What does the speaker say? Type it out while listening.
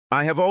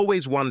I have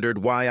always wondered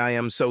why I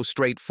am so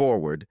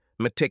straightforward,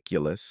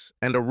 meticulous,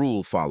 and a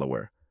rule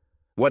follower.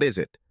 What is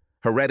it?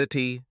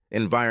 Heredity,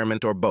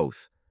 environment, or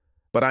both?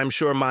 But I'm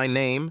sure my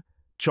name,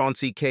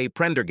 Chauncey K.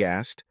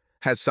 Prendergast,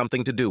 has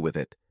something to do with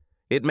it.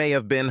 It may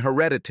have been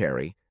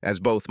hereditary, as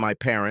both my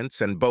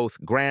parents and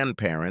both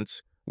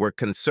grandparents were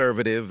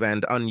conservative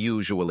and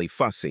unusually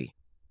fussy.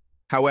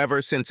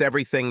 However, since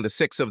everything the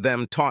six of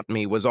them taught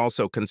me was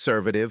also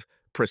conservative,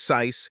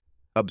 precise,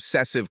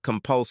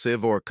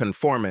 obsessive-compulsive, or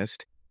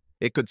conformist,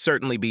 it could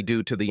certainly be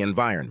due to the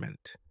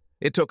environment.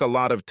 It took a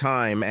lot of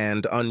time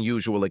and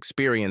unusual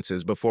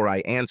experiences before I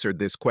answered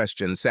this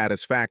question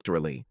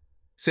satisfactorily.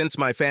 Since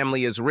my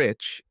family is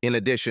rich, in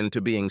addition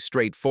to being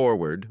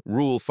straightforward,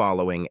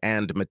 rule-following,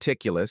 and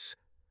meticulous,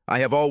 I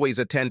have always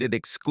attended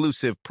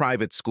exclusive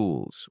private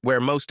schools, where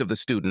most of the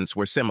students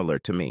were similar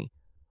to me,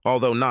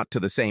 although not to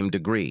the same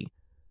degree.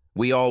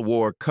 We all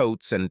wore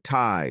coats and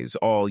ties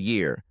all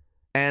year,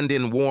 and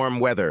in warm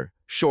weather,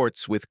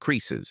 shorts with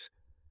creases.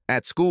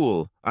 At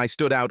school, I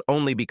stood out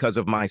only because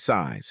of my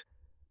size.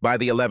 By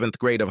the 11th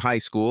grade of high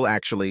school,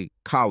 actually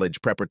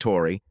college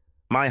preparatory,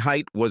 my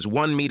height was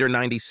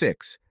 1.96 m,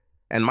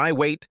 and my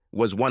weight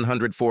was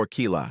 104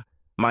 kg,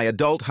 my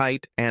adult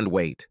height and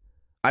weight.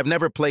 I've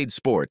never played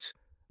sports.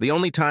 The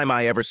only time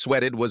I ever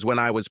sweated was when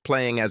I was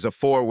playing as a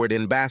forward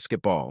in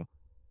basketball,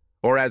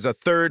 or as a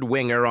third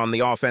winger on the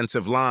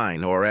offensive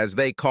line, or as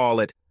they call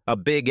it, a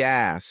big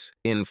ass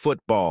in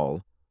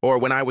football, or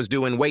when I was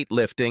doing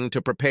weightlifting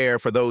to prepare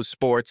for those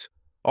sports,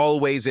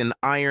 always in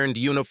ironed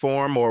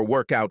uniform or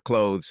workout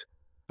clothes.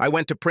 I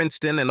went to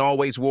Princeton and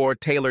always wore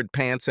tailored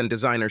pants and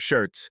designer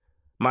shirts.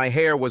 My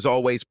hair was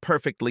always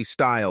perfectly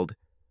styled.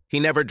 He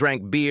never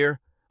drank beer,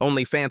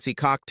 only fancy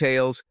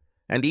cocktails,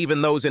 and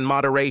even those in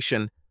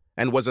moderation,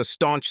 and was a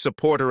staunch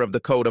supporter of the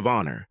Code of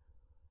Honor.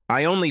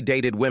 I only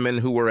dated women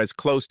who were as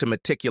close to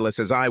meticulous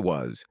as I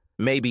was,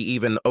 maybe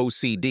even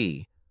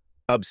OCD,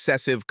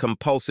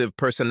 obsessive-compulsive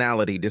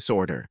personality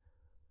disorder.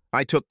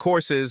 I took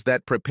courses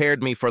that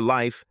prepared me for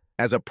life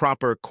as a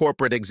proper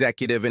corporate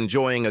executive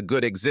enjoying a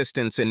good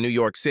existence in New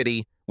York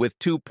City with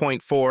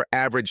 2.4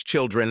 average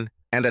children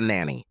and a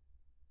nanny.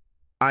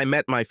 I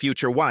met my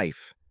future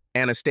wife,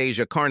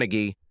 Anastasia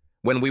Carnegie,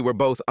 when we were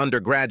both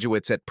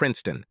undergraduates at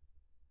Princeton.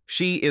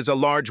 She is a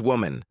large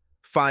woman,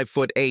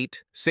 5'8",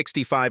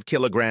 65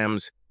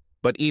 kilograms,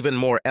 but even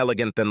more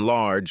elegant than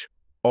large,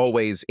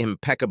 always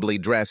impeccably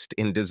dressed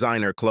in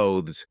designer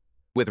clothes,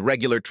 with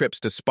regular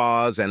trips to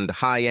spas and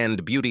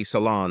high-end beauty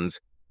salons,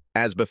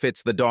 as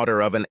befits the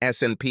daughter of an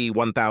S&P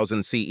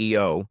 1000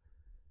 CEO.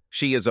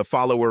 She is a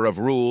follower of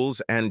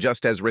rules and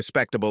just as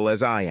respectable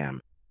as I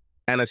am.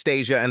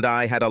 Anastasia and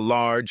I had a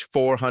large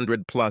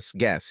 400-plus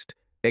guest,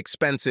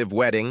 expensive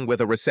wedding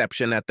with a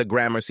reception at the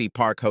Gramercy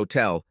Park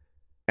Hotel,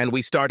 and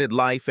we started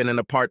life in an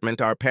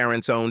apartment our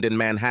parents owned in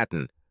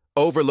Manhattan,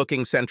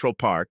 overlooking Central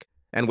Park,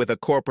 and with a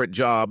corporate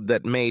job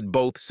that made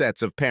both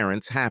sets of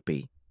parents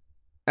happy.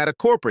 At a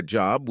corporate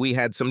job, we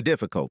had some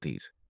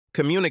difficulties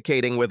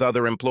communicating with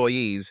other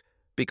employees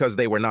because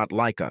they were not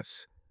like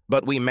us,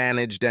 but we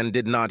managed and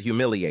did not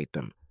humiliate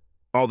them.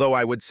 Although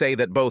I would say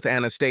that both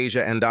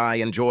Anastasia and I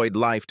enjoyed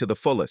life to the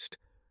fullest.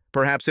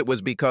 Perhaps it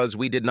was because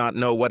we did not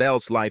know what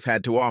else life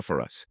had to offer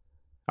us.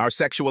 Our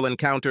sexual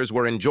encounters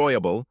were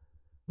enjoyable,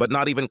 but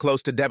not even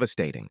close to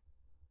devastating.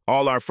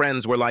 All our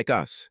friends were like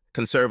us,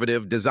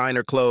 conservative,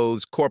 designer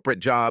clothes, corporate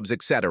jobs,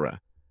 etc.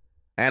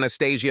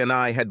 Anastasia and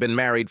I had been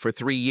married for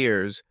 3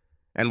 years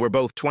and were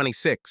both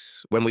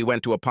 26 when we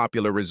went to a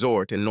popular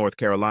resort in North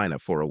Carolina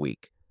for a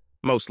week,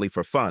 mostly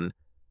for fun,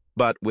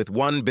 but with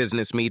one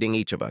business meeting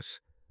each of us.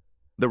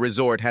 The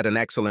resort had an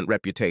excellent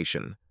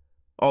reputation,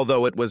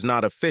 although it was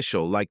not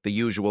official like the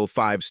usual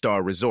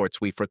 5-star resorts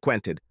we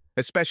frequented,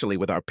 especially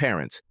with our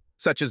parents,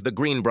 such as the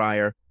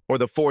Greenbrier or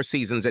the Four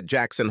Seasons at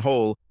Jackson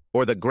Hole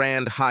or the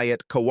Grand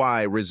Hyatt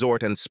Kauai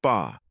Resort and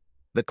Spa.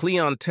 The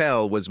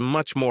clientele was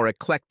much more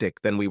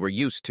eclectic than we were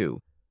used to,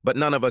 but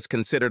none of us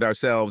considered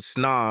ourselves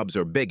snobs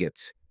or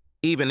bigots,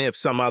 even if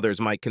some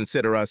others might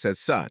consider us as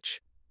such.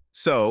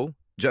 So,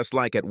 just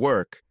like at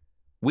work,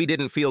 we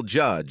didn't feel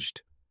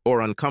judged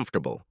or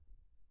uncomfortable.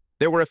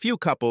 There were a few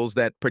couples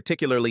that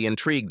particularly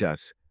intrigued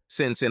us,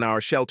 since in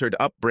our sheltered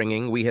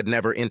upbringing we had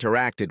never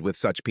interacted with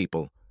such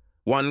people.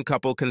 One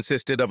couple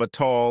consisted of a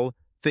tall,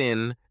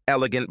 thin,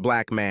 elegant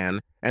black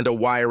man and a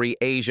wiry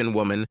Asian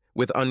woman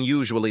with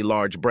unusually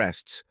large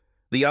breasts.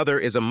 The other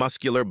is a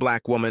muscular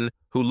black woman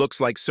who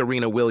looks like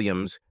Serena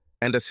Williams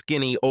and a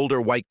skinny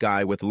older white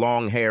guy with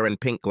long hair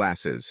and pink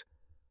glasses.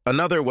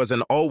 Another was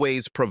an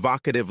always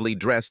provocatively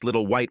dressed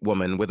little white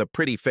woman with a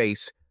pretty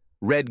face,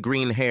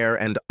 red-green hair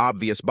and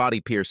obvious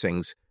body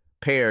piercings,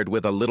 paired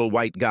with a little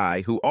white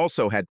guy who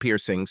also had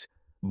piercings,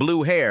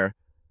 blue hair,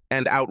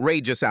 and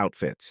outrageous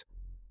outfits.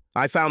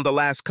 I found the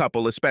last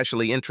couple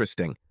especially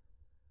interesting.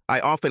 I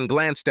often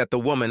glanced at the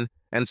woman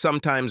and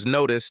sometimes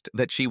noticed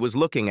that she was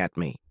looking at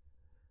me.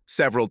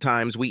 Several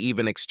times we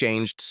even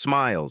exchanged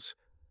smiles,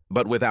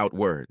 but without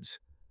words.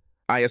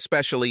 I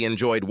especially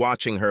enjoyed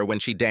watching her when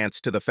she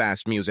danced to the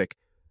fast music.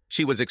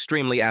 She was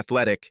extremely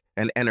athletic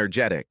and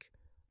energetic.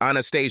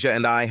 Anastasia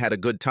and I had a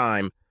good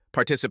time,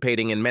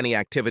 participating in many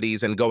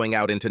activities and going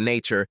out into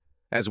nature,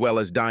 as well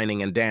as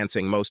dining and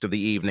dancing most of the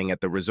evening at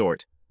the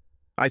resort.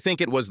 I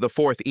think it was the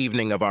fourth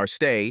evening of our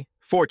stay,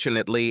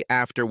 fortunately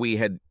after we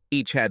had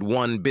each had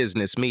one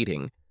business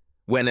meeting,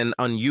 when an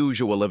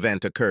unusual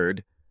event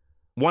occurred.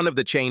 One of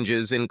the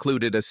changes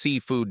included a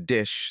seafood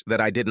dish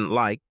that I didn't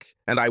like,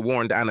 and I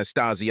warned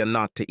Anastasia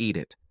not to eat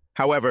it.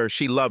 However,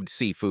 she loved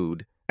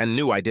seafood and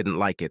knew I didn't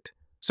like it,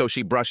 so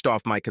she brushed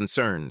off my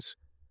concerns.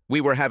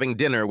 We were having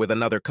dinner with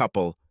another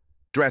couple,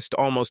 dressed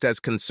almost as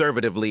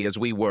conservatively as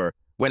we were,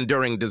 when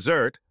during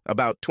dessert,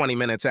 about 20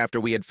 minutes after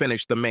we had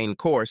finished the main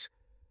course,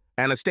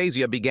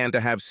 Anastasia began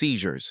to have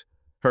seizures.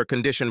 Her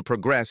condition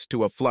progressed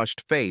to a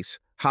flushed face,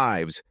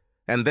 hives,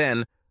 and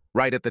then,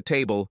 right at the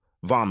table,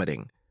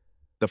 vomiting.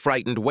 The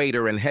frightened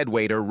waiter and head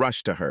waiter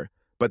rushed to her,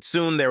 but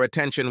soon their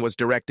attention was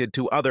directed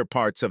to other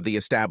parts of the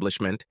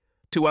establishment,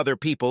 to other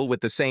people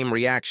with the same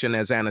reaction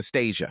as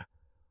Anastasia.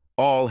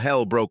 All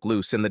hell broke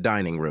loose in the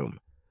dining room.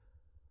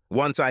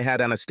 Once I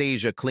had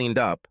Anastasia cleaned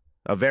up,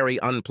 a very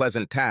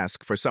unpleasant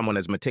task for someone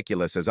as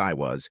meticulous as I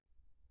was,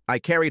 I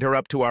carried her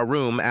up to our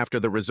room after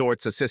the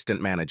resort's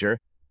assistant manager,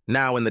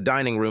 now in the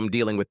dining room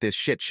dealing with this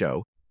shit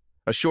show,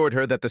 assured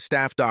her that the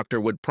staff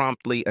doctor would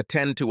promptly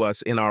attend to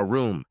us in our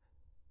room.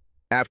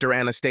 After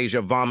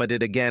Anastasia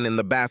vomited again in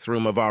the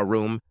bathroom of our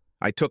room,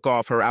 I took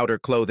off her outer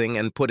clothing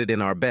and put it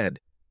in our bed.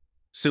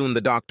 Soon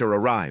the doctor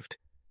arrived.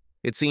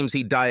 It seems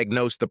he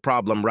diagnosed the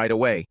problem right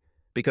away,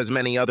 because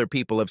many other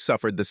people have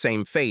suffered the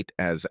same fate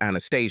as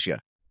Anastasia.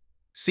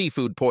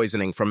 Seafood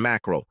poisoning from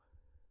mackerel.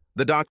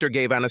 The doctor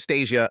gave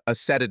Anastasia a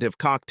sedative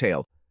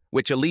cocktail,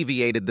 which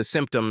alleviated the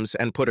symptoms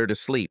and put her to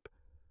sleep.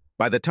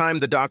 By the time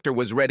the doctor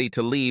was ready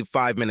to leave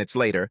 5 minutes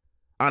later,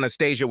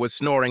 Anastasia was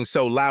snoring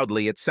so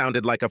loudly it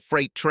sounded like a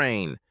freight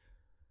train.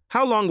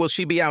 "How long will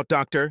she be out,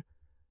 doctor?"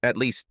 "At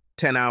least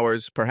 10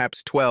 hours,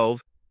 perhaps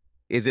 12.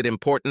 Is it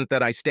important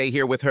that I stay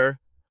here with her?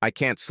 I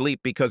can't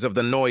sleep because of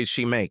the noise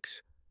she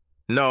makes."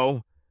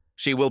 "No,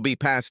 she will be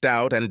passed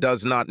out and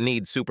does not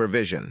need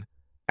supervision.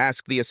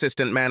 Ask the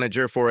assistant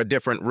manager for a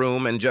different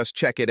room and just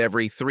check it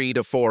every 3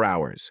 to 4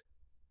 hours.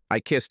 I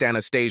kissed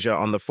Anastasia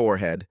on the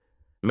forehead,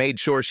 made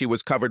sure she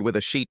was covered with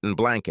a sheet and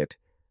blanket,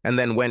 and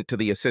then went to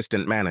the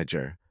assistant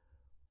manager.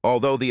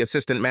 Although the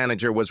assistant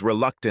manager was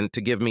reluctant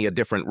to give me a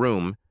different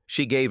room,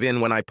 she gave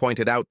in when I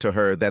pointed out to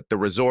her that the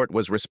resort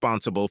was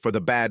responsible for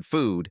the bad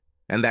food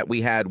and that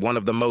we had one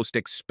of the most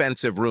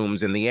expensive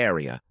rooms in the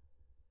area.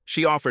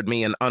 She offered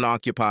me an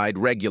unoccupied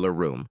regular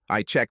room.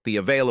 I checked the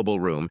available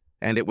room,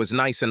 and it was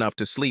nice enough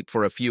to sleep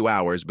for a few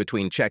hours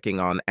between checking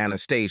on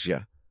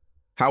Anastasia.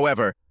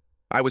 However,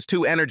 I was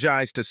too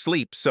energized to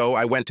sleep, so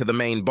I went to the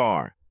main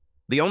bar.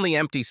 The only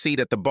empty seat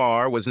at the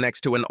bar was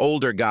next to an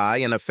older guy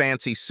in a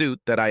fancy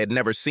suit that I had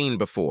never seen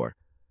before,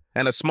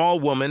 and a small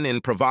woman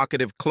in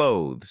provocative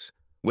clothes,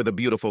 with a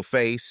beautiful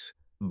face,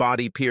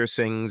 body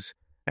piercings,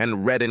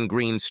 and red and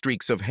green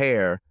streaks of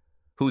hair,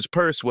 whose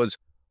purse was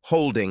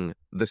holding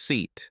the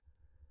seat.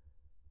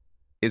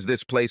 "Is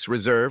this place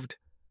reserved?"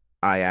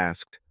 I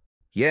asked.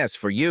 "Yes,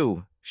 for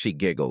you," she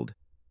giggled.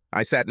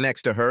 I sat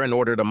next to her and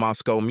ordered a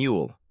Moscow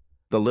Mule.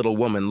 The little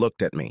woman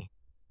looked at me.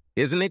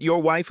 "Isn't it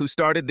your wife who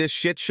started this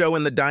shit show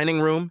in the dining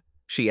room?"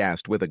 she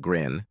asked with a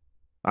grin.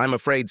 "I'm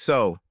afraid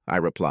so," I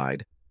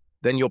replied.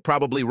 "Then you'll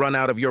probably run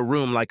out of your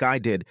room like I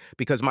did,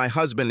 because my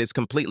husband is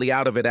completely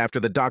out of it after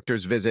the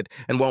doctor's visit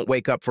and won't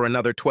wake up for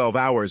another 12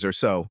 hours or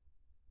so."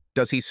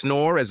 "Does he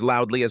snore as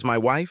loudly as my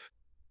wife?"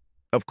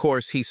 "Of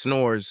course he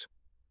snores.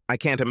 I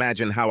can't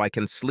imagine how I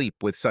can sleep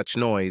with such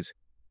noise.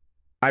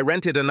 I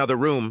rented another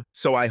room,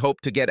 so I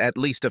hope to get at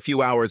least a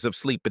few hours of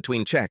sleep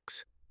between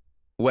checks."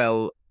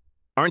 "Well,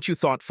 aren't you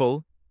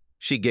thoughtful?"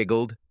 she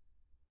giggled.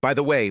 "By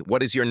the way,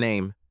 what is your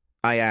name?"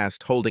 I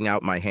asked, holding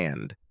out my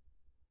hand.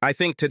 "I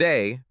think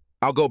today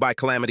I'll go by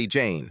Calamity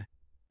Jane,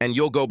 and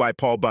you'll go by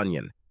Paul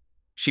Bunyan,"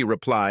 she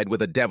replied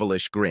with a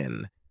devilish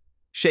grin,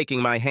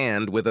 shaking my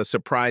hand with a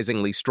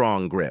surprisingly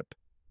strong grip.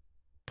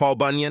 "Paul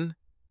Bunyan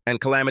and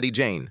Calamity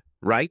Jane,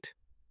 right?"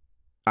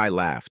 I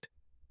laughed.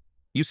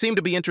 "You seem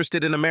to be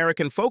interested in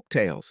American folk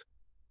tales."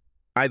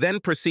 I then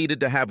proceeded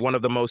to have one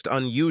of the most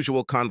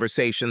unusual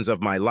conversations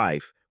of my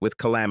life with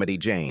Calamity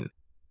Jane.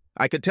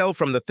 I could tell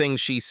from the things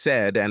she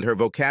said and her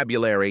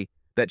vocabulary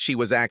that she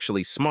was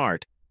actually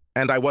smart,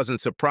 and I wasn't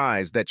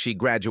surprised that she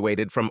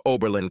graduated from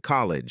Oberlin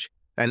College,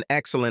 an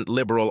excellent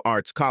liberal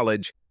arts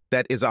college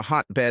that is a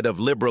hotbed of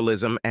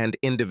liberalism and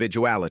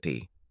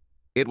individuality.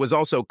 It was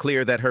also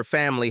clear that her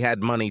family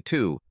had money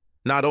too,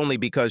 not only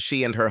because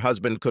she and her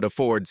husband could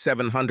afford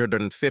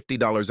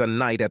 $750 a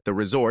night at the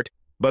resort,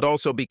 but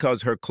also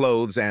because her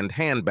clothes and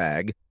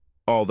handbag,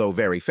 although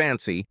very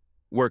fancy,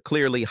 were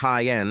clearly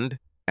high-end,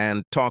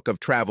 and talk of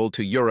travel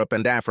to Europe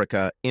and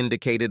Africa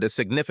indicated a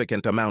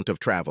significant amount of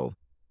travel.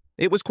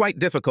 It was quite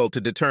difficult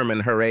to determine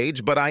her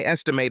age, but I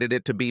estimated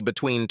it to be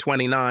between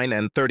 29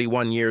 and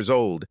 31 years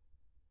old.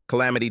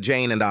 Calamity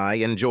Jane and I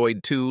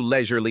enjoyed 2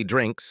 leisurely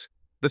drinks,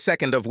 the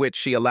second of which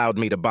she allowed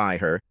me to buy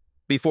her,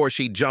 before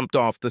she jumped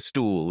off the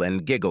stool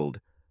and giggled.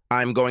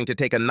 "I'm going to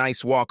take a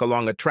nice walk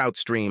along a trout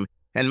stream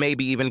and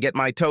maybe even get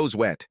my toes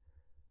wet.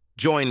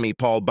 Join me,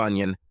 Paul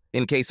Bunyan,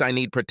 in case I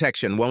need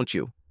protection, won't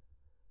you?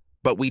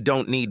 But we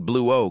don't need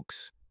blue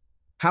oaks.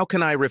 How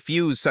can I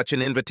refuse such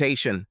an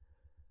invitation?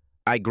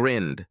 I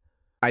grinned.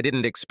 I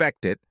didn't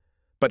expect it,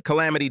 but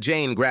Calamity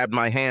Jane grabbed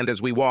my hand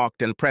as we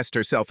walked and pressed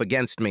herself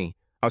against me,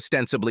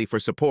 ostensibly for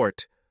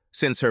support,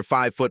 since her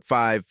 5'5",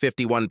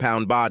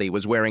 51-pound body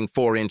was wearing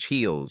 4-inch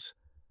heels.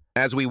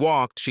 As we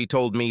walked, she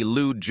told me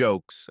lewd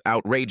jokes,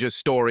 outrageous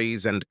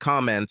stories, and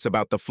comments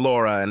about the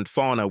flora and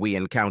fauna we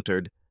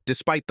encountered,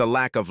 despite the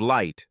lack of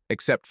light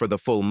except for the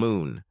full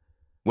moon.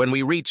 When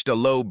we reached a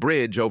low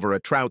bridge over a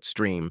trout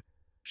stream,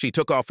 she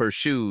took off her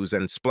shoes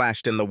and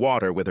splashed in the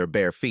water with her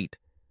bare feet.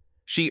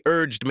 She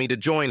urged me to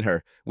join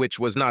her, which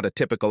was not a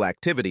typical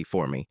activity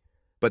for me,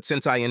 but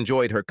since I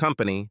enjoyed her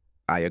company,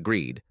 I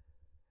agreed.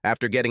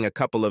 After getting a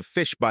couple of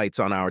fish bites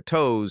on our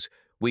toes,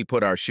 we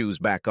put our shoes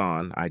back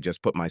on, I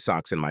just put my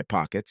socks in my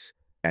pockets,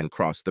 and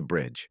crossed the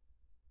bridge.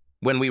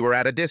 When we were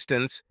at a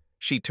distance,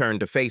 she turned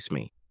to face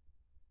me.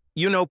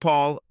 You know,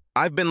 Paul,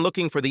 I've been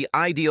looking for the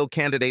ideal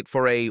candidate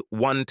for a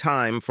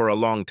one-time for a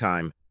long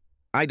time.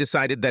 I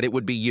decided that it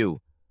would be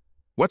you.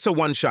 What's a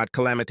one-shot,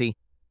 Calamity?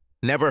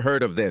 Never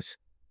heard of this.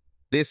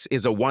 This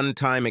is a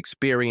one-time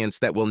experience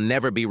that will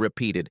never be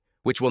repeated,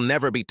 which will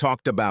never be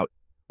talked about,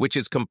 which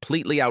is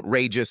completely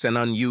outrageous and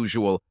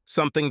unusual,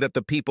 something that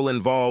the people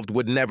involved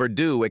would never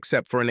do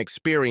except for an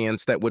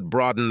experience that would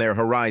broaden their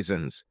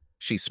horizons.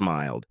 She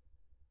smiled.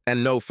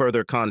 And no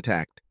further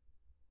contact.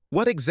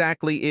 What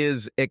exactly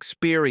is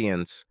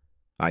experience?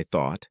 I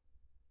thought.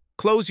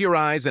 Close your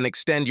eyes and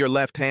extend your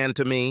left hand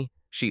to me,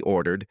 she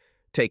ordered,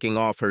 taking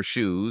off her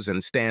shoes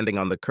and standing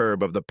on the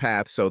curb of the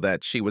path so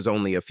that she was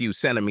only a few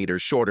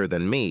centimeters shorter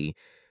than me.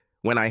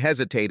 When I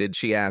hesitated,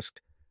 she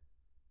asked,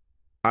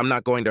 I'm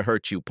not going to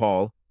hurt you,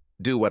 Paul.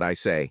 Do what I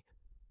say.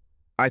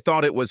 I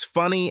thought it was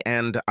funny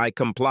and I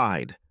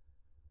complied.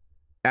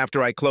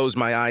 After I closed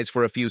my eyes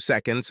for a few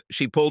seconds,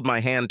 she pulled my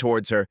hand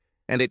towards her,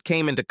 and it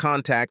came into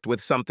contact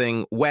with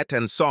something wet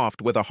and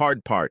soft with a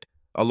hard part,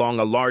 along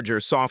a larger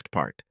soft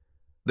part.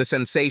 The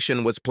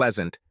sensation was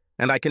pleasant,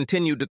 and I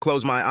continued to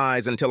close my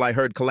eyes until I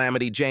heard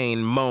Calamity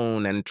Jane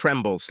moan and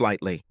tremble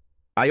slightly.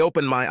 I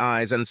opened my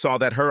eyes and saw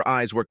that her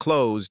eyes were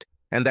closed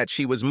and that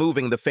she was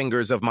moving the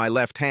fingers of my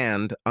left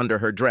hand under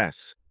her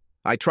dress.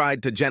 I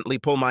tried to gently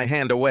pull my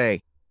hand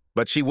away,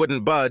 but she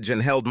wouldn't budge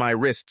and held my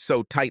wrist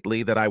so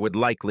tightly that I would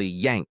likely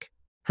yank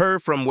her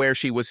from where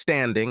she was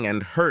standing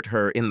and hurt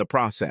her in the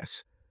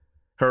process.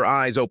 Her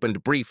eyes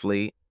opened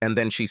briefly, and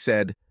then she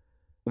said,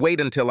 Wait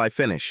until I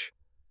finish.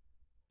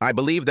 I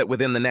believe that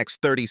within the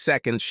next 30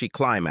 seconds she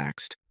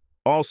climaxed,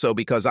 also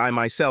because I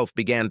myself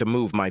began to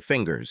move my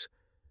fingers.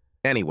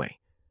 Anyway,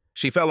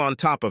 she fell on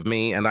top of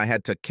me and I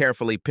had to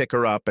carefully pick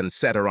her up and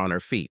set her on her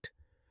feet.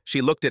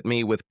 She looked at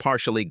me with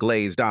partially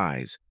glazed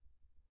eyes.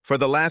 For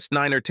the last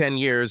 9 or 10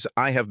 years,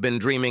 I have been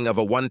dreaming of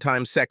a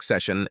one-time sex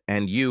session,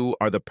 and you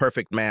are the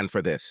perfect man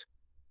for this.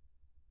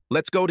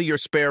 Let's go to your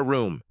spare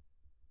room.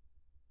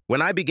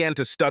 When I began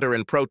to stutter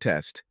in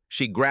protest,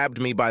 she grabbed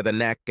me by the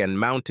neck and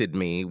mounted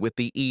me with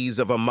the ease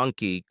of a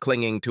monkey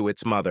clinging to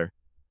its mother,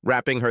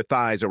 wrapping her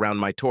thighs around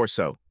my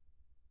torso.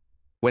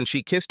 When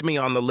she kissed me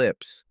on the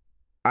lips,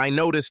 I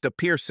noticed a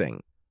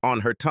piercing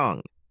on her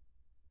tongue.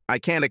 I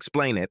can't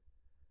explain it,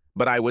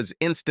 but I was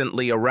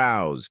instantly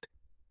aroused,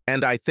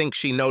 and I think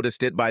she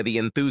noticed it by the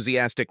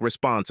enthusiastic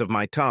response of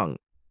my tongue.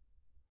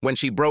 When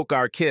she broke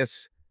our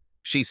kiss,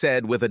 she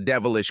said with a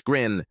devilish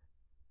grin,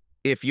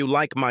 If you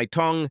like my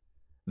tongue,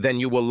 then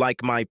you will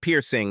like my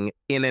piercing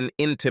in an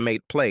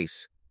intimate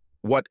place.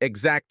 What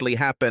exactly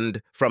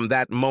happened from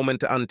that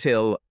moment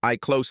until I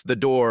closed the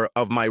door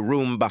of my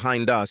room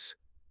behind us,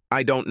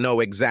 I don't know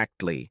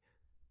exactly.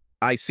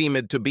 I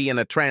seemed to be in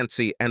a trance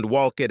and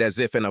walked as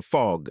if in a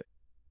fog.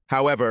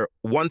 However,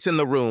 once in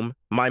the room,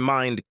 my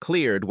mind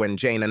cleared when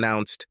Jane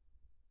announced,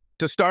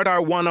 To start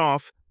our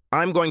one-off,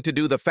 I'm going to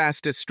do the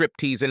fastest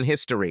striptease in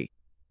history.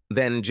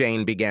 Then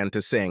Jane began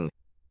to sing,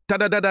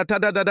 Ta-da-da-da,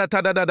 ta-da-da-da,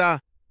 ta-da-da-da,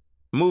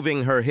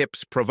 moving her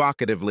hips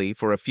provocatively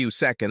for a few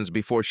seconds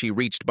before she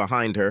reached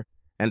behind her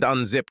and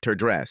unzipped her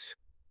dress.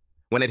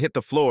 When it hit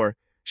the floor,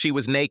 she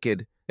was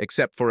naked,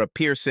 except for a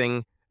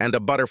piercing and a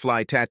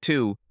butterfly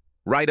tattoo,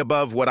 right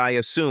above what I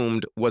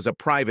assumed was a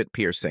private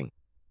piercing.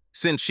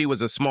 Since she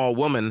was a small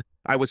woman,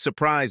 I was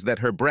surprised that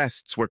her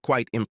breasts were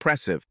quite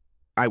impressive.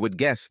 I would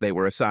guess they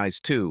were a size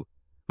 2.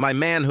 My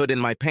manhood in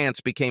my pants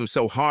became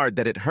so hard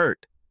that it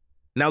hurt.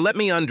 Now let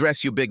me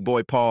undress you, big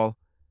boy Paul,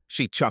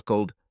 she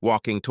chuckled,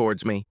 walking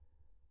towards me.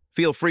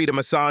 Feel free to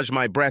massage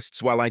my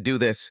breasts while I do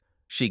this,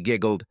 she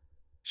giggled.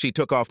 She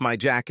took off my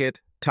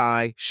jacket,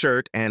 tie,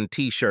 shirt, and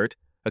t-shirt,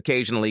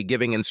 occasionally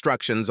giving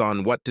instructions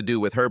on what to do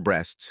with her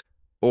breasts,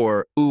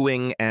 or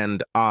oohing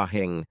and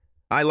ahing.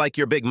 I like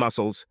your big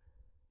muscles.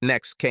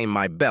 Next came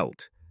my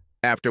belt,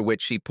 after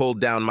which she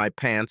pulled down my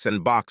pants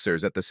and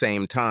boxers at the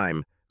same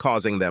time,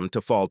 causing them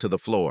to fall to the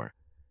floor.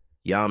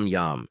 Yum,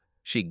 yum,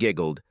 she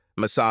giggled,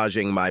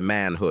 massaging my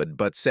manhood,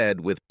 but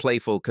said with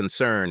playful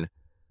concern,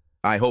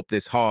 I hope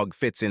this hog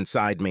fits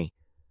inside me.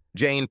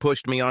 Jane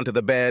pushed me onto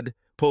the bed,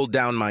 pulled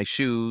down my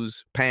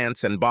shoes,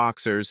 pants, and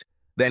boxers,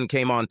 then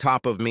came on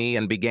top of me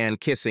and began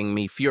kissing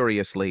me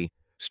furiously,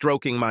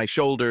 stroking my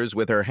shoulders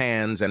with her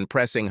hands and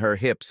pressing her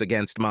hips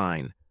against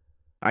mine.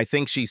 I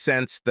think she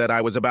sensed that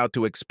I was about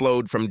to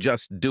explode from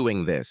just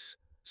doing this,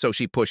 so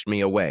she pushed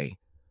me away.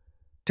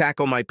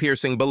 "Tackle my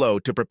piercing below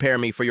to prepare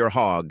me for your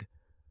hog."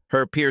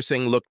 Her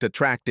piercing looked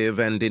attractive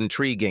and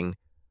intriguing.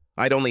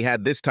 I'd only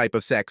had this type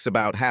of sex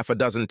about half a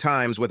dozen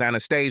times with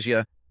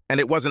Anastasia, and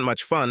it wasn't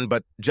much fun,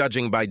 but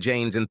judging by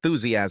Jane's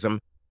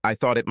enthusiasm, I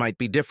thought it might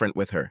be different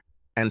with her.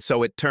 And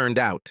so it turned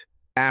out.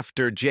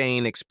 After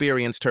Jane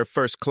experienced her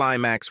first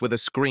climax with a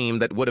scream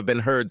that would have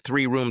been heard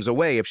 3 rooms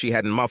away if she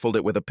hadn't muffled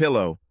it with a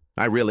pillow,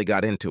 I really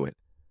got into it.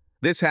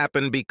 This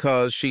happened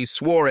because she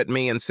swore at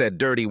me and said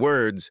dirty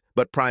words,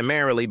 but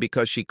primarily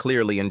because she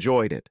clearly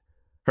enjoyed it.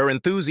 Her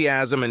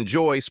enthusiasm and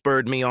joy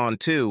spurred me on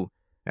too,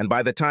 and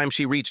by the time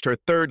she reached her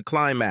 3rd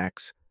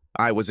climax,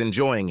 I was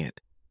enjoying it.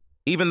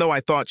 Even though I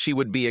thought she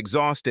would be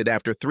exhausted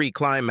after 3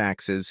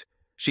 climaxes,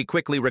 she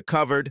quickly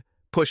recovered,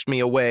 pushed me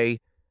away,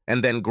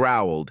 and then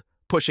growled,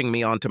 pushing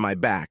me onto my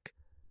back.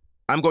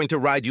 "I'm going to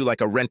ride you like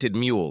a rented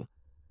mule."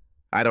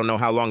 I don't know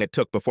how long it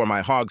took before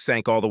my hog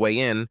sank all the way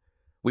in.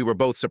 We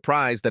were both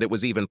surprised that it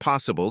was even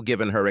possible,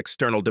 given her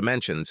external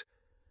dimensions.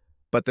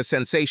 But the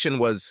sensation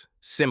was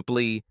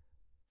simply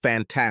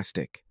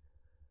fantastic.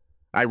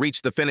 I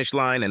reached the finish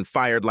line and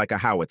fired like a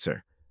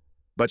howitzer.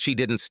 But she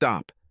didn't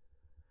stop.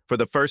 For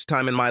the first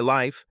time in my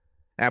life,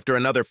 after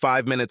another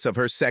 5 minutes of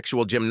her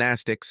sexual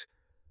gymnastics,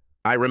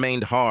 I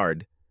remained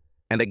hard,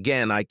 and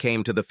again I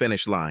came to the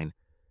finish line.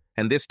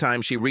 And this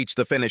time she reached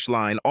the finish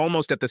line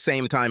almost at the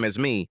same time as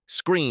me,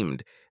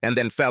 screamed, and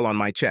then fell on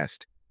my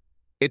chest.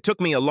 It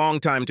took me a long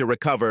time to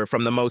recover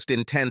from the most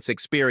intense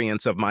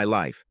experience of my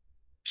life.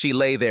 She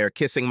lay there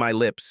kissing my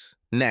lips,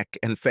 neck,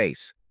 and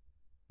face.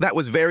 "That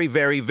was very,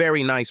 very,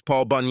 very nice,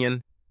 Paul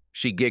Bunyan,"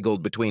 she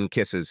giggled between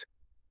kisses.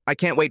 "I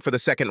can't wait for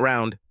the 2nd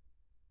round."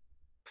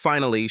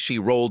 Finally, she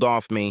rolled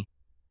off me,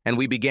 and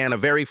we began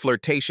a very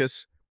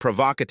flirtatious,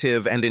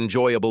 provocative, and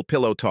enjoyable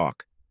pillow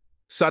talk.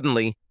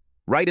 Suddenly,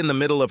 right in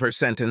the middle of her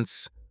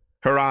sentence,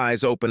 her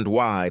eyes opened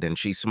wide and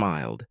she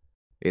smiled.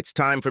 "It's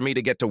time for me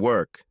to get to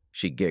work,"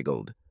 she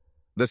giggled.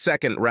 The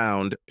 2nd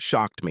round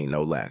shocked me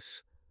no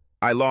less.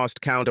 I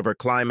lost count of her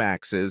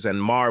climaxes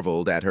and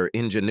marveled at her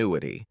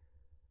ingenuity.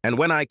 And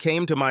when I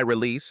came to my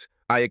release,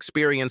 I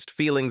experienced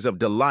feelings of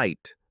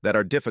delight that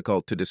are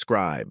difficult to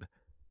describe.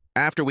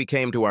 After we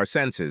came to our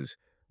senses,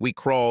 we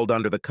crawled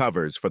under the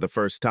covers for the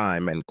first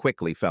time and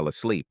quickly fell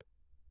asleep.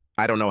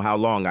 I don't know how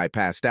long I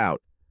passed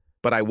out,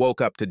 but I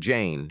woke up to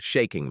Jane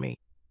shaking me.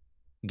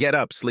 "Get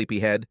up,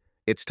 sleepyhead.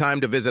 It's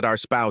time to visit our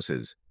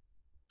spouses."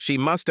 She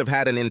must have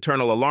had an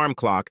internal alarm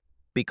clock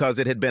because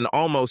it had been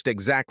almost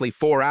exactly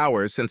 4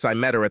 hours since I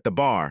met her at the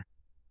bar.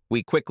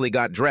 We quickly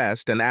got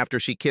dressed, and after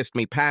she kissed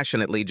me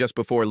passionately just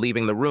before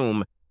leaving the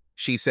room,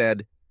 she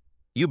said,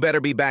 "You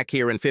better be back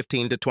here in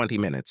 15 to 20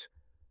 minutes.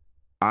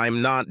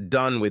 I'm not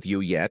done with you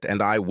yet, and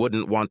I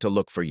wouldn't want to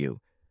look for you.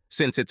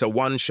 Since it's a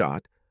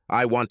one-shot,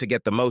 I want to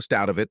get the most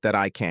out of it that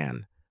I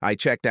can." I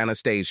checked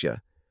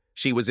Anastasia.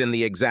 She was in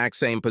the exact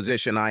same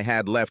position I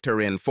had left her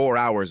in 4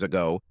 hours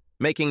ago,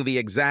 making the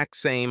exact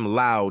same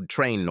loud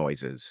train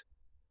noises.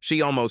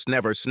 She almost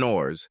never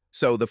snores,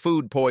 so the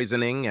food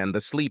poisoning and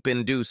the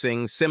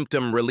sleep-inducing,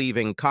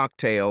 symptom-relieving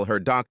cocktail her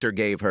doctor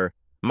gave her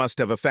must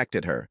have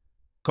affected her,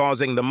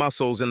 causing the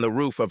muscles in the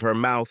roof of her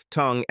mouth,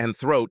 tongue, and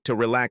throat to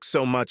relax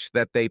so much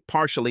that they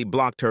partially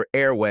blocked her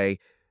airway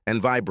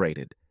and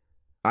vibrated.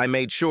 I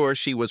made sure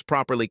she was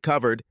properly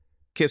covered,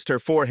 kissed her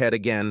forehead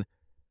again,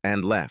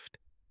 and left.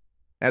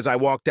 As I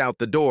walked out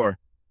the door,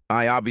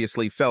 I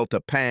obviously felt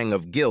a pang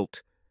of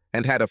guilt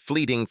and had a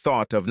fleeting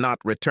thought of not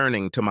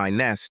returning to my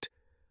nest,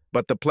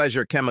 but the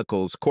pleasure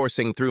chemicals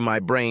coursing through my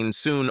brain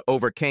soon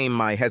overcame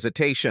my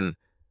hesitation,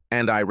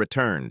 and I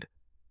returned.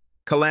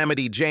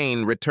 Calamity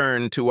Jane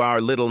returned to our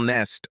little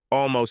nest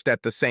almost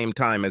at the same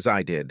time as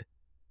I did.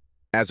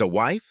 "As a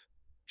wife?"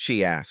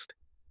 she asked.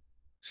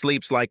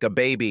 "Sleeps like a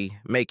baby,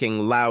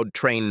 making loud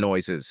train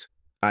noises,"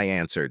 I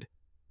answered.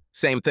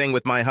 "Same thing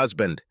with my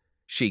husband,"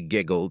 she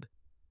giggled.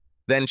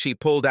 Then she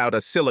pulled out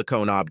a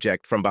silicone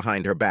object from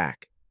behind her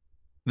back.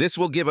 "This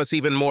will give us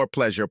even more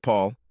pleasure,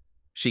 Paul,"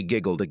 she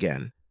giggled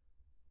again.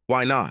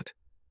 Why not?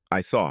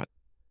 I thought.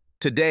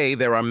 Today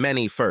there are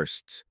many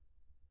firsts.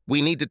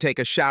 We need to take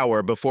a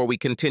shower before we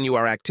continue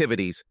our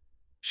activities.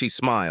 She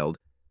smiled,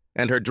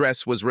 and her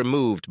dress was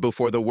removed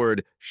before the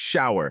word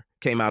shower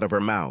came out of her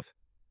mouth.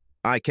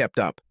 I kept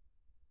up.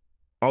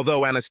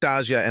 Although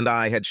Anastasia and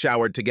I had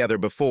showered together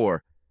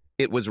before,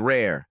 it was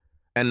rare,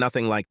 and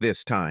nothing like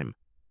this time.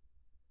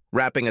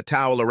 Wrapping a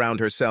towel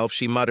around herself,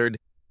 she muttered,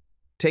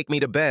 "Take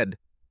me to bed.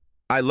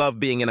 I love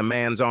being in a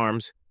man's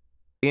arms."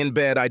 In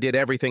bed, I did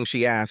everything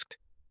she asked.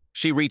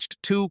 She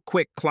reached 2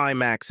 quick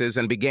climaxes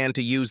and began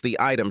to use the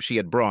item she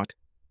had brought.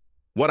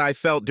 What I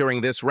felt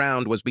during this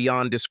round was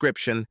beyond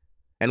description,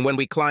 and when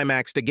we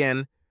climaxed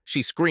again,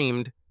 she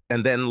screamed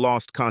and then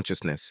lost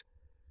consciousness.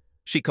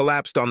 She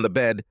collapsed on the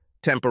bed,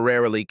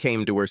 temporarily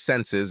came to her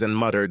senses, and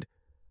muttered,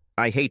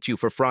 I hate you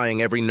for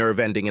frying every nerve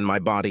ending in my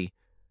body."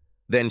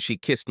 Then she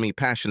kissed me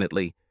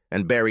passionately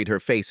and buried her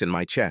face in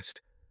my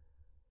chest.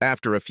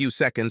 After a few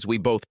seconds, we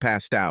both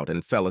passed out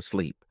and fell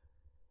asleep.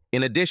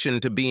 In addition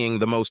to being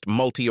the most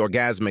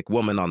multi-orgasmic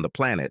woman on the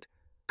planet,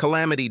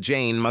 Calamity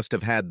Jane must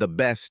have had the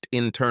best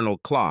internal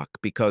clock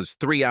because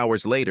 3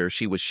 hours later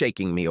she was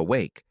shaking me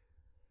awake.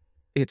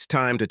 "It's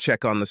time to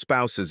check on the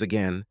spouses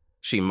again,"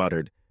 she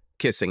muttered,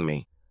 kissing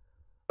me.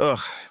 "Ugh,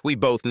 we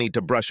both need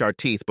to brush our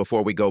teeth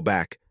before we go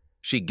back,"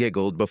 she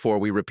giggled before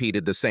we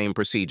repeated the same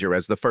procedure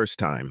as the first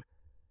time.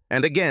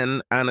 And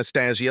again,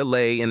 Anastasia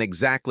lay in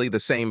exactly the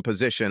same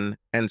position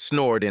and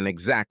snored in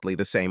exactly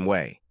the same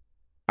way.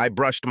 I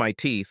brushed my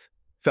teeth,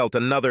 felt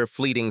another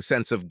fleeting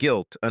sense of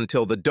guilt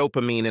until the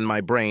dopamine in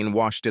my brain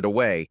washed it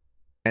away,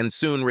 and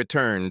soon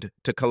returned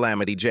to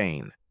Calamity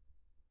Jane.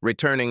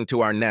 Returning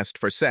to our nest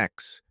for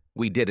sex,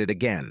 we did it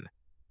again.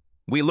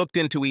 We looked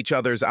into each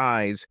other's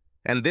eyes,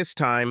 and this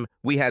time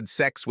we had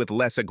sex with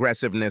less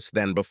aggressiveness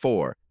than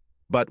before,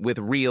 but with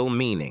real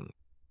meaning.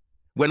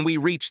 When we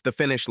reached the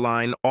finish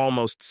line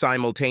almost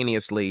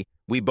simultaneously,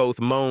 we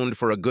both moaned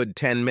for a good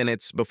 10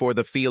 minutes before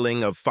the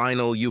feeling of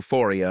final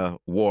euphoria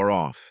wore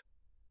off.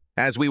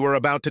 As we were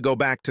about to go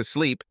back to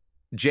sleep,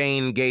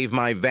 Jane gave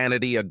my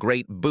vanity a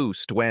great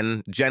boost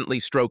when, gently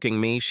stroking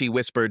me, she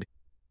whispered,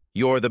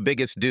 "You're the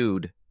biggest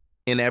dude,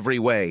 in every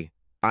way,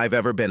 I've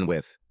ever been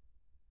with.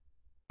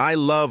 I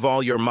love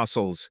all your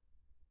muscles.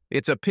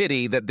 It's a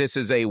pity that this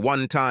is a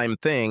one-time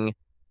thing,"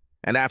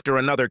 and after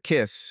another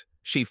kiss,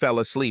 she fell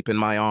asleep in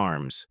my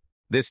arms.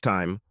 This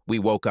time, we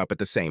woke up at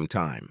the same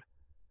time.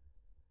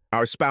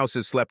 Our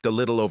spouses slept a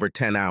little over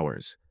 10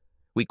 hours.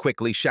 We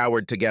quickly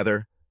showered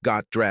together,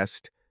 got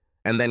dressed,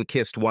 and then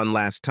kissed one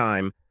last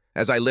time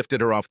as I lifted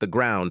her off the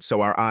ground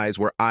so our eyes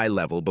were eye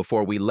level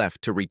before we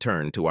left to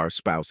return to our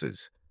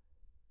spouses.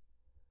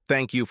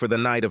 "Thank you for the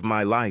night of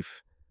my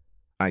life,"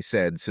 I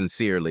said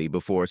sincerely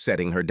before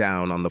setting her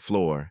down on the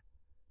floor.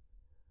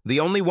 "The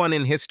only one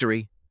in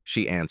history,"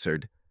 she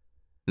answered.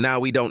 "Now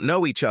we don't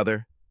know each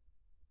other.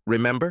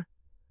 Remember?"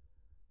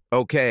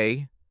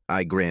 "Okay,"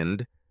 I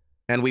grinned,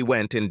 and we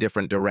went in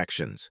different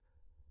directions.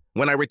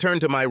 When I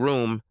returned to my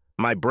room,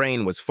 my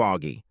brain was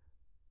foggy.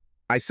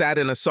 I sat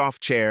in a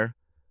soft chair,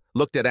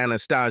 looked at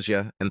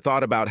Anastasia, and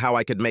thought about how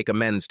I could make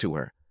amends to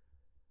her.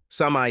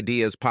 Some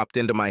ideas popped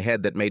into my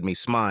head that made me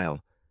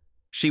smile.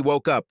 She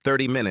woke up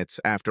 30 minutes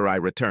after I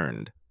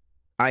returned.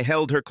 I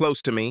held her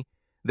close to me,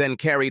 then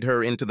carried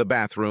her into the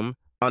bathroom,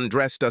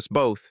 undressed us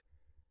both,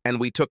 and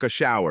we took a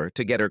shower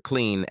to get her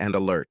clean and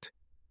alert.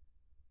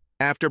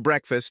 After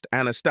breakfast,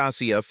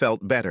 Anastasia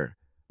felt better,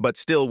 but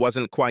still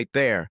wasn't quite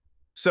there,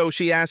 so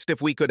she asked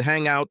if we could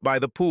hang out by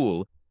the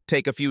pool,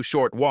 take a few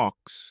short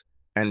walks,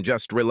 and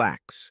just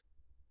relax.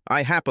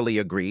 I happily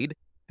agreed,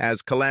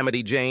 as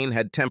Calamity Jane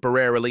had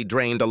temporarily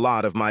drained a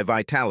lot of my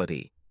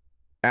vitality.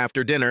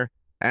 After dinner,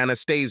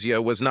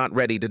 Anastasia was not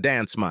ready to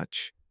dance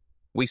much.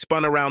 We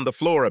spun around the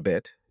floor a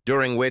bit,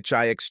 during which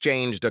I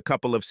exchanged a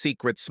couple of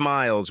secret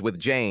smiles with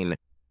Jane,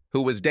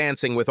 who was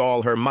dancing with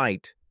all her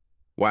might,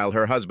 while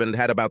her husband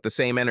had about the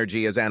same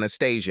energy as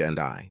Anastasia and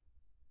I.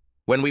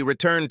 When we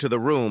returned to the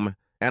room,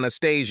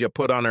 Anastasia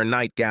put on her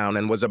nightgown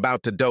and was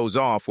about to doze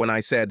off when I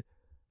said,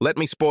 "Let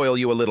me spoil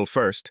you a little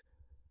first."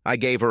 I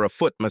gave her a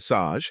foot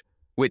massage,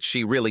 which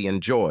she really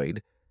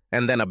enjoyed,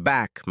 and then a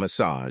back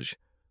massage,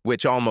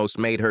 which almost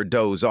made her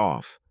doze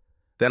off.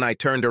 Then I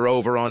turned her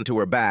over onto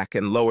her back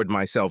and lowered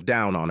myself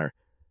down on her.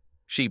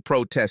 She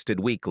protested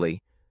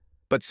weakly,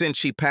 but since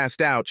she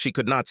passed out, she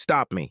could not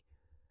stop me.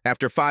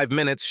 After 5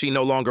 minutes, she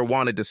no longer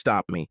wanted to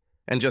stop me,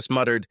 and just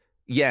muttered,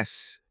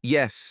 "Yes,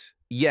 yes,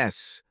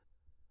 yes."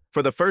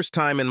 For the first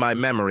time in my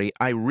memory,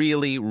 I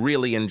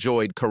really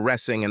enjoyed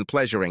caressing and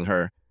pleasuring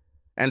her,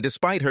 and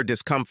despite her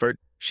discomfort,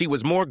 she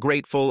was more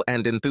grateful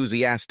and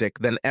enthusiastic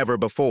than ever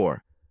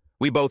before.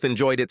 We both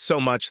enjoyed it so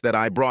much that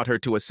I brought her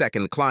to a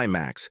second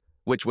climax,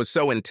 which was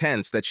so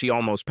intense that she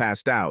almost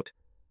passed out,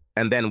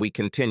 and then we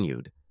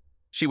continued.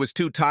 She was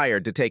too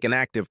tired to take an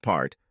active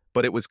part,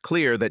 but it was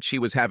clear that she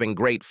was having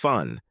great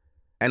fun,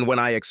 and when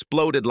I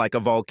exploded like a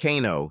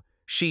volcano,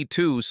 she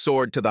too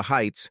soared to the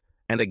heights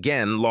and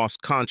again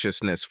lost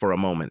consciousness for a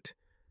moment.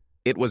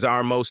 It was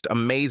our most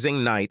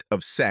amazing night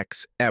of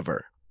sex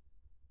ever.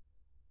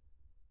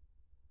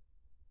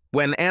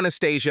 When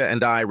Anastasia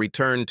and I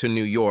returned to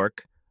New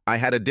York, I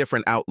had a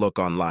different outlook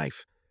on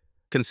life.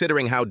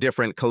 Considering how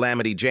different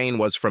Calamity Jane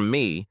was from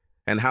me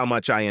and how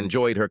much I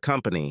enjoyed her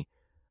company,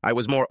 I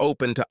was more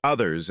open to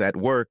others at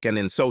work and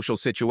in social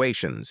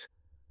situations.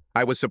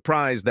 I was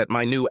surprised that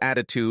my new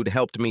attitude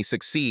helped me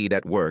succeed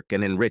at work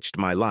and enriched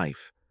my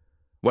life.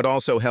 What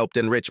also helped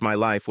enrich my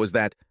life was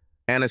that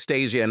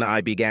Anastasia and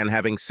I began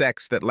having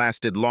sex that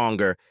lasted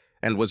longer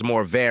and was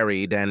more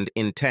varied and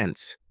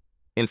intense.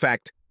 In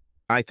fact,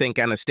 I think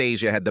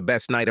Anastasia had the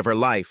best night of her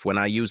life when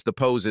I used the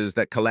poses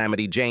that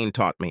Calamity Jane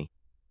taught me.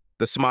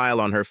 The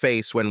smile on her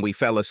face when we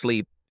fell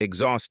asleep,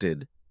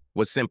 exhausted,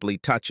 was simply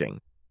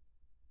touching.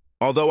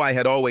 Although I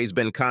had always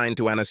been kind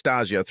to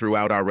Anastasia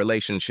throughout our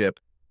relationship,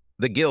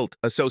 the guilt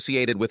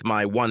associated with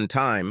my one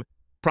time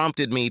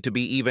prompted me to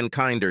be even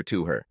kinder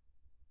to her.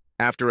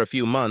 After a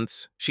few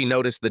months, she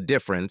noticed the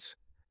difference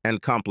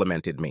and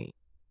complimented me.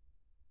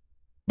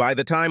 By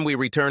the time we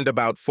returned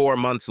about 4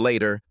 months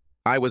later,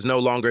 I was no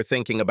longer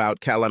thinking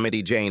about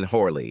Calamity Jane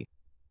Horley,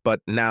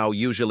 but now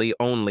usually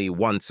only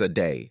once a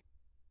day.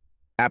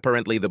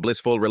 Apparently, the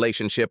blissful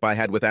relationship I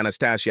had with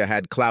Anastasia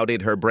had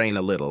clouded her brain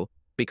a little,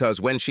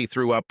 because when she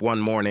threw up one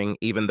morning,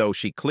 even though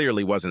she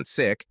clearly wasn't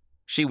sick,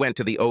 she went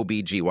to the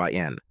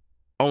OB/GYN.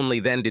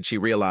 Only then did she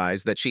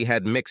realize that she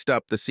had mixed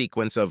up the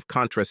sequence of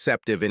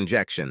contraceptive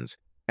injections,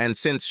 and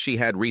since she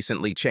had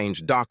recently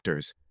changed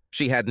doctors,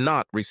 she had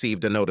not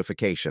received a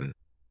notification.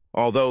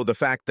 Although the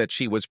fact that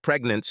she was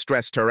pregnant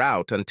stressed her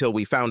out until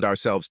we found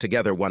ourselves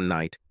together one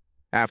night,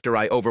 after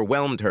I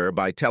overwhelmed her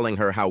by telling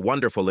her how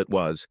wonderful it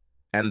was,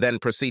 and then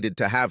proceeded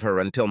to have her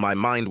until my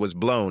mind was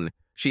blown,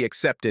 she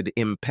accepted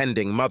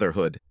impending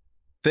motherhood.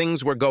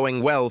 Things were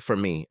going well for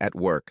me at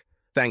work.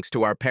 Thanks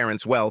to our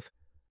parents' wealth,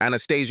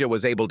 Anastasia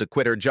was able to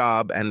quit her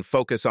job and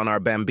focus on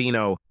our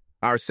bambino.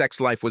 Our sex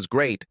life was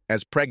great,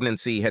 as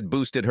pregnancy had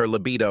boosted her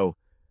libido,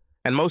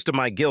 and most of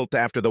my guilt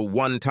after the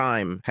one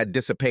time had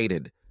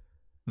dissipated.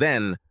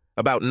 Then,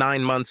 about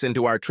 9 months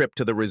into our trip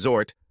to the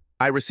resort,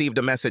 I received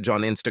a message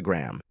on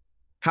Instagram.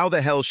 How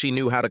the hell she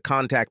knew how to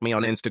contact me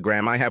on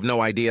Instagram, I have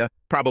no idea,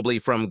 probably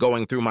from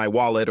going through my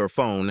wallet or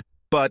phone,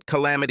 but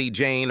Calamity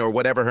Jane, or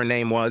whatever her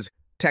name was,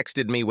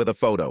 texted me with a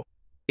photo.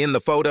 In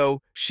the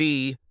photo,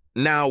 she,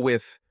 now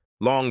with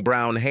long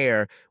brown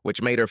hair,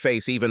 which made her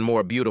face even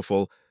more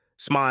beautiful,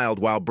 smiled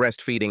while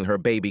breastfeeding her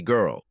baby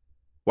girl,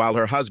 while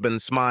her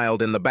husband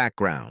smiled in the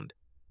background.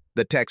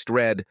 The text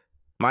read,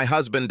 "My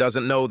husband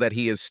doesn't know that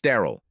he is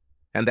sterile,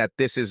 and that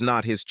this is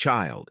not his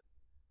child.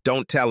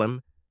 Don't tell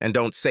him, and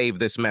don't save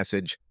this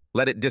message.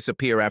 Let it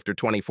disappear after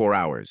 24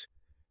 hours.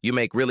 You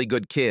make really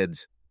good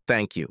kids.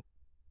 Thank you."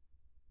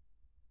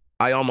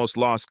 I almost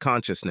lost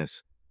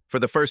consciousness. For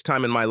the first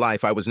time in my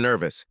life, I was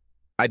nervous.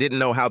 I didn't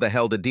know how the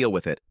hell to deal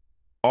with it.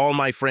 All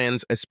my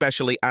friends,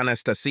 especially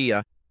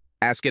Anastasia,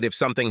 asked if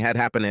something had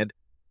happened.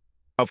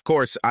 Of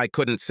course, I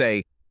couldn't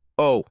say,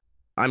 "Oh,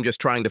 I'm just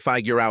trying to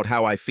figure out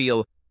how I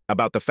feel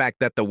about the fact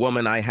that the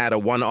woman I had a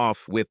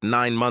one-off with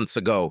 9 months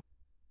ago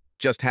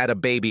just had a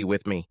baby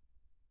with me."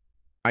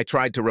 I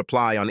tried to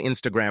reply on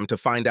Instagram to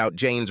find out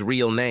Jane's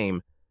real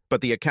name,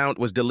 but the account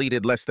was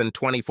deleted less than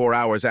 24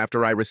 hours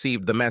after I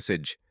received the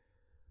message.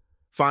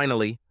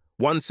 Finally,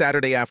 one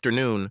Saturday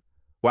afternoon,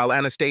 while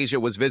Anastasia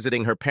was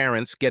visiting her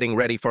parents getting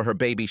ready for her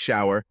baby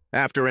shower,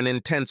 after an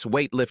intense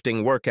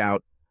weightlifting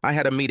workout, I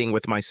had a meeting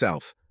with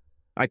myself.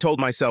 I told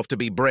myself to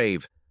be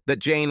brave, that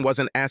Jane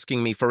wasn't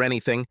asking me for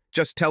anything,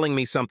 just telling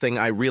me something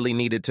I really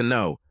needed to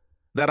know,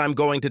 that I'm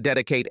going to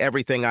dedicate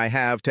everything I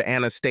have to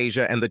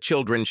Anastasia and the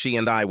children she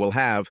and I will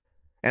have,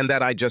 and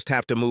that I just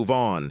have to move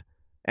on.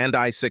 And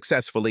I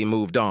successfully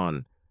moved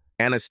on.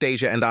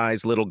 Anastasia and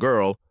I's little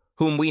girl,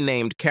 whom we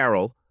named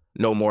Carol,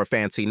 no more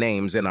fancy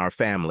names in our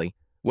family,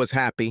 was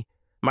happy.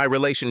 My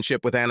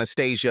relationship with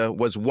Anastasia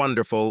was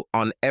wonderful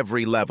on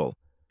every level.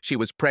 She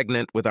was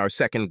pregnant with our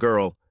second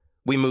girl.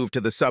 We moved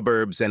to the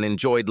suburbs and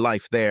enjoyed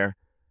life there.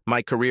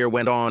 My career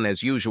went on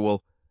as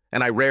usual,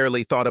 and I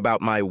rarely thought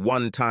about my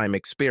one-time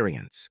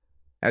experience.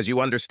 As you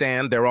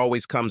understand, there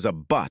always comes a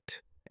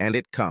but, and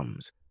it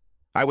comes.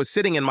 I was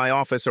sitting in my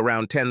office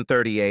around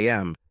 10:30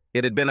 a.m.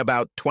 It had been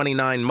about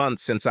 29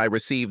 months since I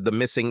received the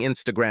missing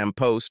Instagram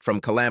post from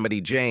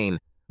Calamity Jane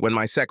when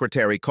my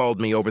secretary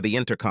called me over the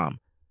intercom.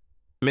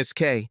 "Miss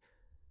K,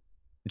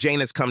 Jane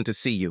has come to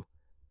see you.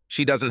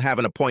 She doesn't have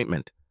an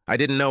appointment. I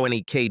didn't know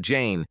any K.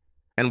 Jane,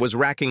 and was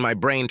racking my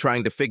brain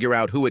trying to figure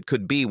out who it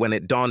could be when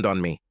it dawned on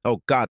me.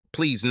 Oh God,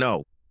 please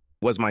no,"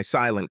 was my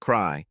silent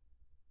cry.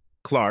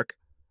 "Clark,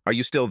 are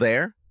you still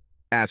there?"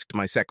 asked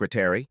my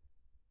secretary.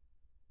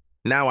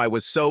 Now I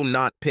was so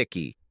not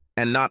picky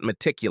and not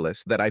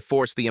meticulous that I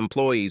forced the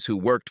employees who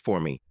worked for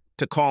me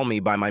to call me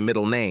by my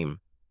middle name,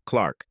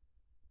 Clark.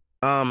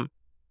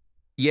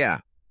 Yeah.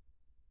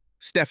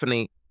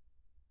 Stephanie.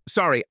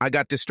 Sorry, I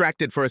got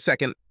distracted for a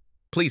second.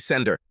 Please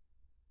send her."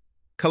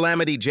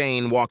 Calamity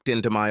Jane walked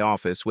into my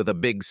office with a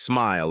big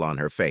smile on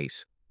her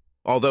face.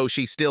 Although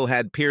she still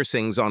had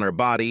piercings on her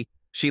body,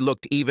 she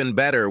looked even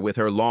better with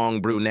her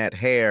long brunette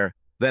hair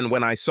than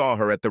when I saw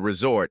her at the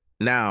resort,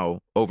 now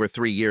over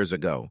 3 years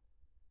ago.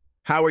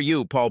 "How are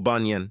you, Paul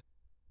Bunyan?"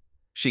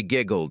 She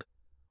giggled,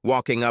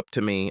 walking up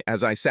to me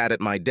as I sat at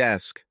my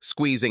desk,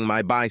 squeezing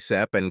my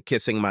bicep and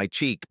kissing my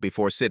cheek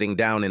before sitting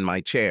down in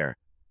my chair.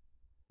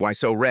 "Why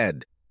so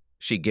red?"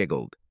 she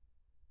giggled.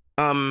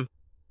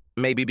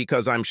 Maybe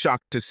because I'm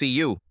shocked to see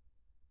you.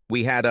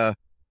 We had a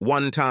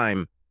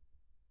one-time.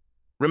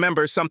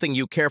 Remember, something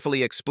you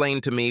carefully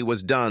explained to me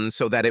was done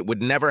so that it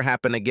would never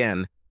happen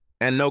again,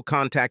 and no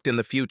contact in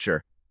the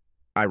future,"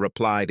 I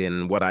replied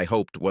in what I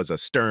hoped was a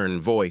stern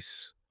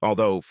voice,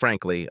 although,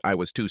 frankly, I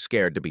was too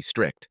scared to be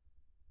strict.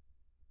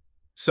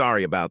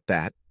 "Sorry about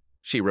that,"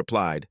 she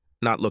replied,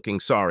 not looking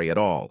sorry at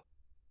all.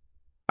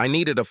 "I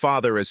needed a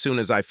father as soon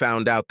as I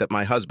found out that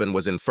my husband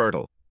was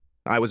infertile.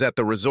 I was at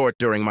the resort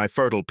during my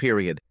fertile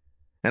period,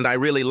 and I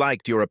really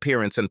liked your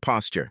appearance and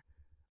posture.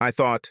 I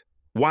thought,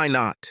 Why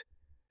not?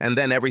 And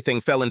then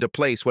everything fell into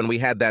place when we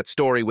had that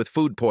story with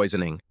food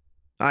poisoning.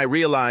 I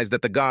realized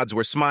that the gods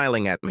were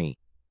smiling at me.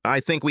 I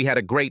think we had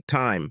a great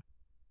time.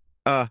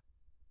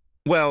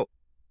 Well,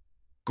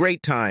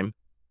 great time.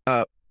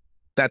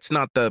 That's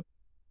not the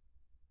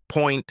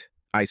point,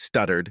 I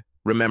stuttered,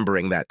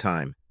 remembering that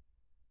time.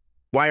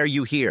 Why are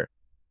you here?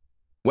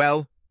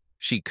 Well,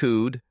 she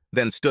cooed,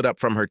 then stood up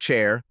from her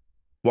chair,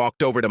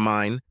 walked over to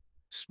mine,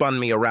 spun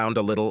me around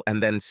a little,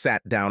 and then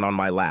sat down on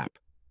my lap.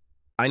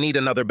 I need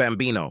another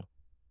bambino.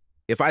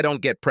 If I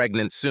don't get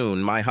pregnant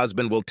soon, my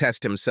husband will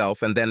test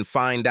himself and then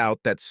find out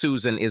that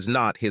Susan is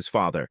not his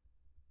father.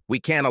 We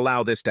can't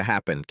allow this to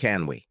happen,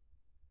 can we?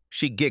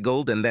 She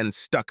giggled and then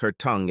stuck her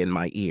tongue in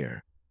my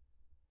ear.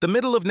 The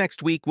middle of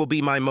next week will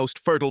be my most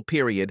fertile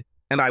period,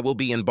 and I will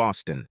be in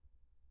Boston.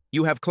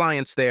 You have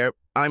clients there.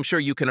 I'm sure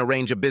you can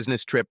arrange a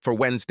business trip for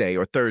Wednesday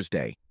or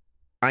Thursday.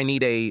 I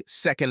need a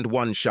second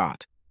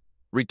one-shot.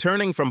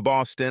 Returning from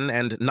Boston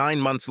and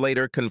 9 months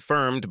later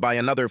confirmed by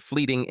another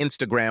fleeting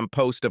Instagram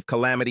post of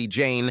Calamity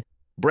Jane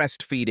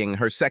breastfeeding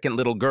her second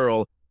little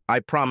girl, I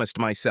promised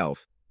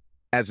myself,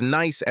 as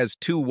nice as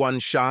 2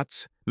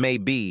 one-shots may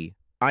be,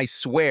 I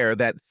swear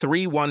that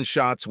 3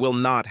 one-shots will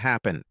not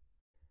happen.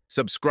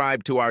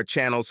 Subscribe to our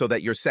channel so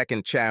that your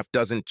second chaff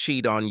doesn't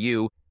cheat on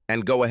you,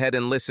 and go ahead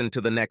and listen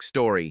to the next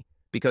story,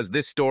 because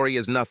this story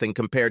is nothing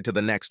compared to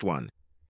the next one.